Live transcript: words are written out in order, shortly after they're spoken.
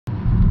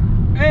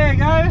Okay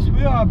guys,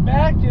 we are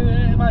back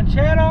to my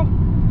channel.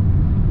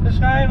 This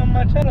guy on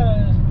my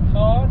channel is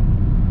called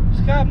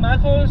Scott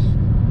Michaels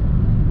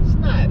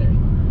Snyder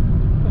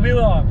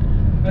Vlog.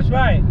 That's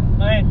right,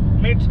 my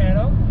main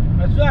channel.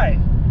 That's right.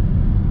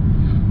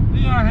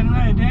 We are having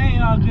a day,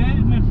 all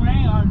good. My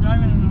friend are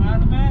driving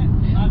around a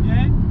bit. Yeah. All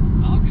good.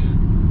 all good.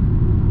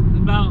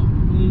 About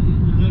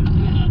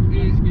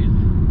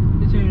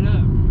it's it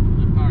up.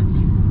 Pardon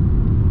me.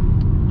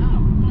 No,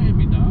 don't hit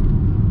me, dog.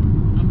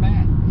 I'm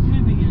bad.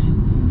 It'll be good.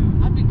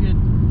 I'll be good.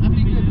 I'll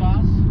be good,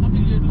 boss. I'll be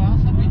good, boss.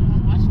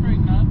 I'll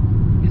straighten up.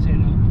 It's it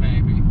up.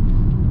 Maybe.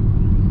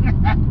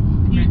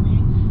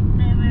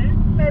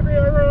 Maybe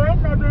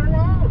I'm not doing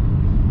well.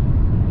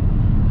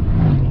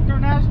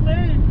 Don't ask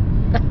me.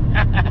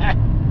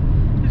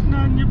 It's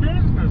none of your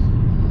business.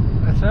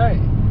 That's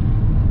right.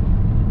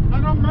 I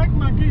don't make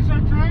my geese, I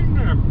train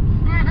them.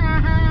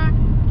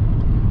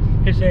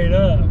 It's it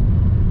up.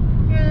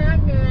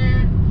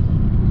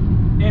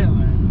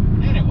 Anyway.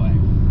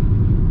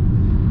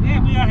 Yeah,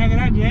 we are hanging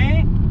out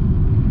today.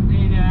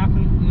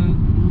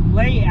 In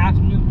late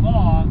afternoon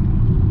vlog.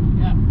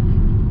 Yeah.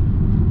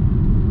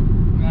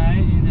 Right,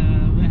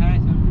 and we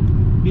had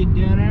some big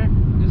dinner.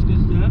 That's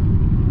good stuff.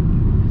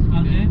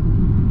 All good.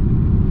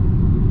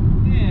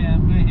 Yeah,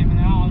 we're hanging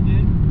out all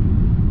good.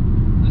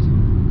 Let's go.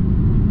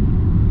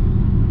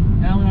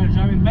 Now we're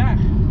driving back.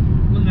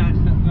 Look at it.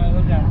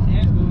 See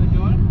it? What we're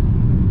doing?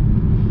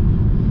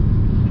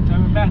 We're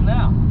driving back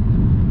now.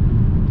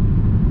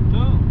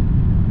 Boom.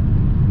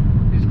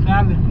 It's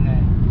cloudy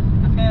today.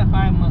 I can't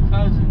find my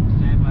cousin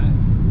today, but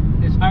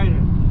it's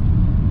hiding.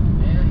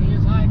 Yeah, he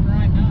is hiding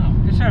right now.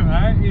 It's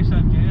alright. It's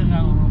okay. I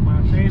got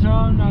my shades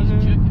on. He's All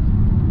good. chicken.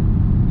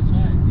 That's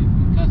right.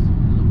 Because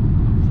he's a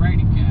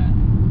fraidy cat.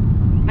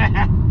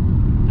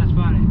 That's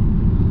funny.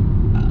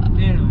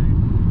 Anyway.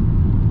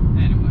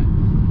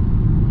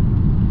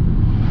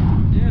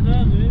 Yeah, it's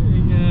all good.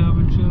 And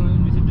we're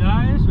chilling with the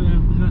guys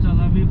because I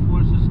love you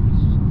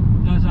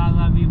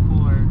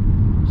for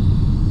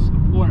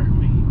supporting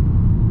me.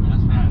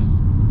 That's right.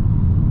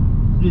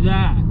 Do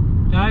that.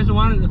 Guys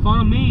want to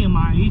follow me on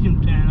my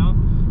YouTube channel,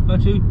 go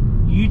to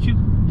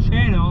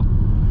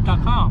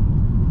youtubechannel.com.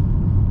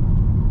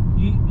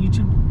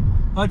 YouTube.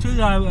 Go to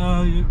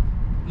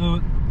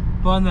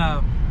on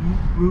the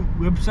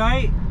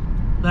website,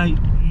 like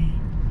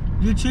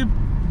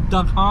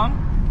youtube.com.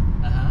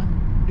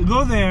 You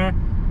go there,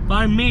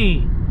 find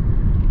me,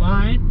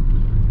 find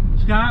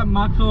Scott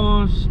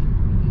Michaels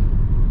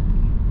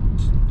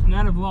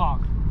Snyder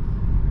Vlog.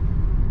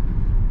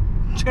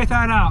 Check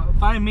that out.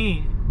 Find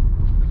me.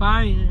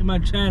 Find my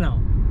channel.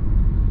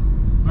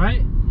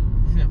 Alright?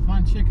 He's got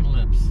fun chicken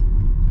lips.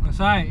 That's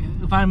right.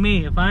 Find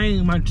me.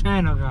 Find my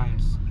channel,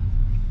 guys.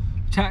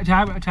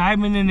 Type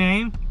in the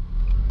name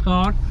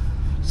called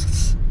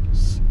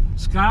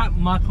Scott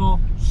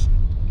Michaels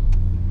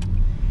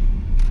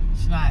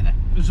Snyder.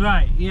 That's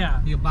right.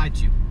 Yeah. He'll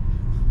bite you.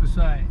 That's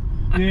right.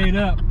 You ate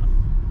up.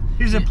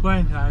 He's a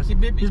playing, guys.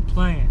 He's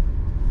playing.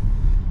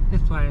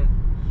 He's playing.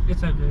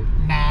 It's all good.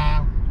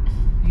 No.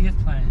 He is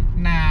playing.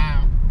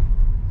 No.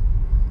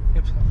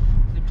 He's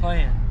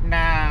playing.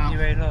 No.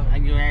 You ate up.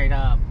 You ate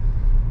up.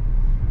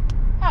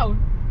 Oh,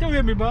 don't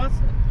hit me, boss.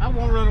 I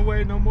won't run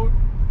away no more.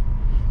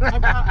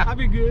 I'll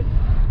be good.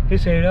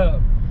 He's ate up.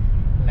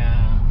 No.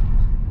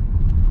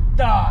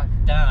 Dog.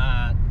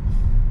 Dog.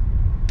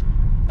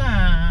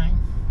 Dog.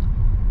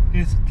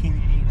 He's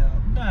king ate up.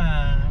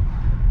 Dog.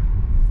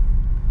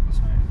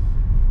 That's right.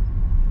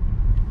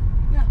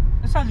 Yeah,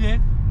 it's all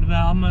good.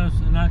 About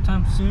almost that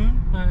time soon,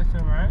 but it's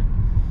alright.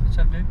 It's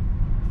all good.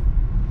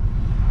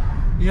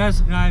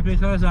 Yes, guys,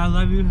 because I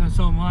love you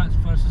so much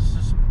for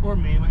to support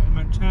me in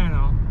my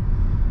channel.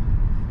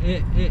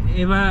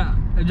 If I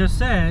just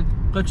said,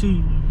 go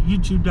to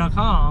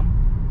youtube.com,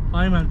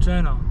 find my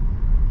channel.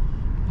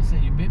 I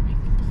said you bit me.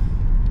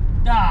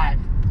 God.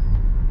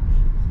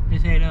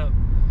 It's ate up.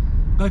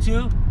 Go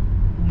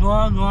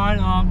on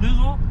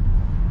Google,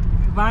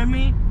 find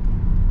me.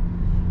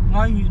 Go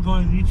on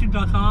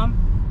youtube.com.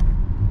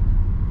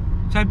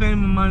 Type in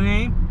my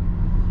name.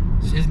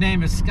 His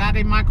name is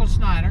Scotty Michael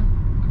Snyder.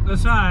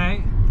 That's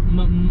right.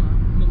 My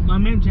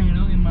main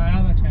channel and my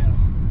other channel.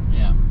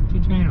 Yeah.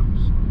 2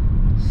 channels.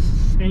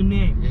 Same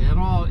name. Yeah,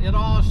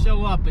 it'll all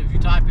show up if you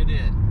type it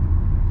in.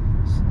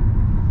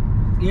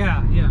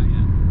 Yeah.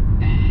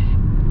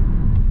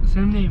 Dang.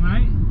 Same name,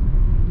 right?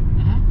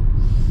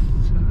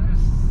 So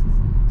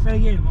say it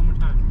again one more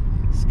time.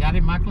 Scotty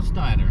Michael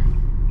Snyder.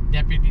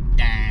 Deputy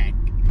Dag.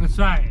 That's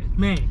right. It's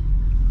me.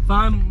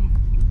 Find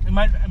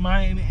my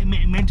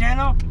main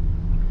channel,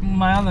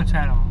 my other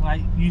channel,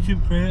 like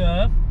YouTube creator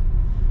of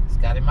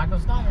Scotty Michael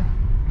Snyder.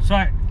 That's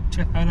right.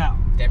 Check that out.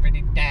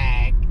 Deputy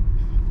Dag.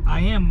 I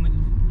am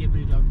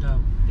Deputy Dog.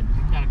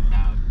 Deputy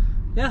Dog.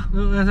 Yeah,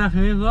 that's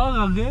after this vlog.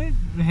 All good.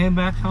 We head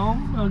back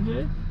home. All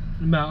good.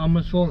 About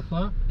almost 4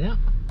 o'clock. Yeah.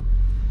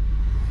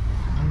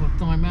 I'm gonna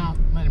throw him out,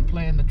 let him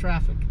play in the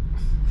traffic.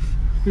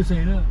 Who say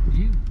it up?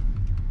 You.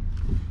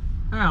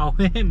 Ow,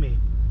 it hit me.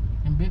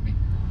 And bit me.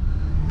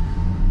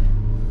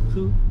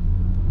 Cool.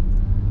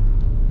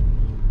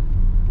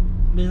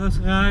 Because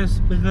guys,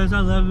 because I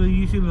love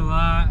YouTube a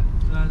lot.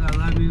 Guys, I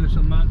love you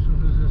so much.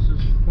 This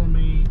is for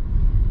me.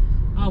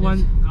 I want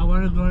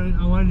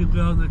to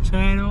grow the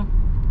channel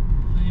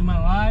in my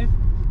life.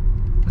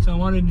 That's what I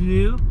wanted to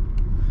do.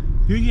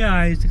 You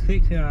guys to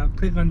click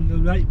on the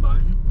like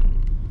button.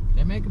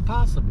 They make it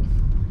possible.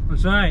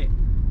 That's right.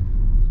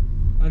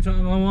 I'll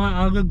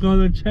grow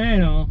the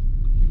channel.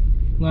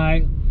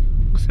 Like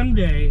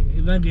someday,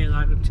 if I get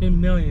like 10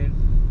 million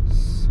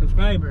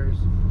subscribers,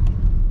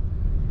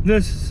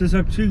 this is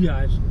up to you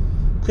guys.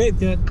 Click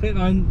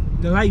on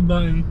the like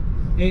button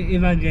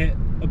if I get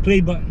a play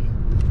button.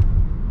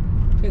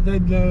 Click the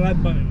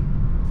like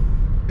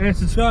button and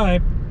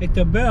subscribe. Hit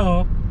the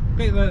bell.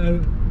 Click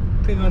on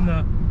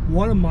the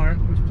watermark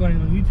that's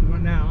playing on YouTube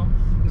right now.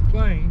 It's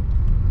playing.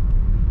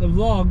 The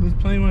vlog is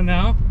playing right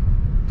now.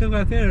 Click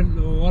right there,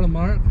 the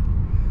watermark.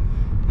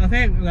 I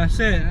think that's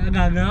it. I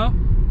gotta go.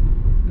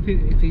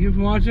 If you're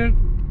watching,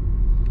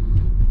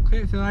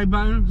 click the like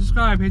button,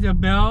 subscribe, hit the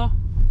bell.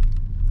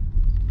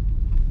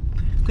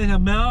 Click the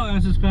bell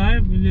and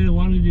subscribe if you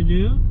wanted to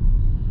do.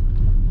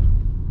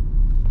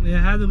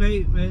 Yeah, have a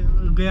great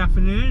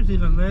afternoon. See you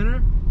guys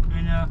later.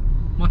 And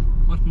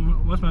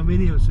watch my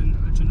videos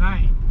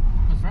tonight.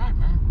 That's right,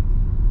 man.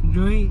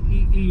 Enjoy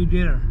eat your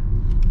dinner.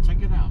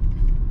 Check it out.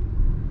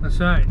 That's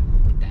right.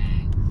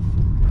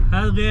 Dang.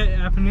 Have a great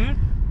afternoon.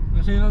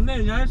 I'll see you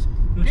later, guys.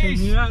 We'll see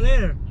you out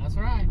later. That's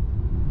right.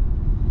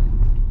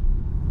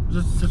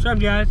 Just subscribe,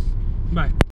 guys. Bye.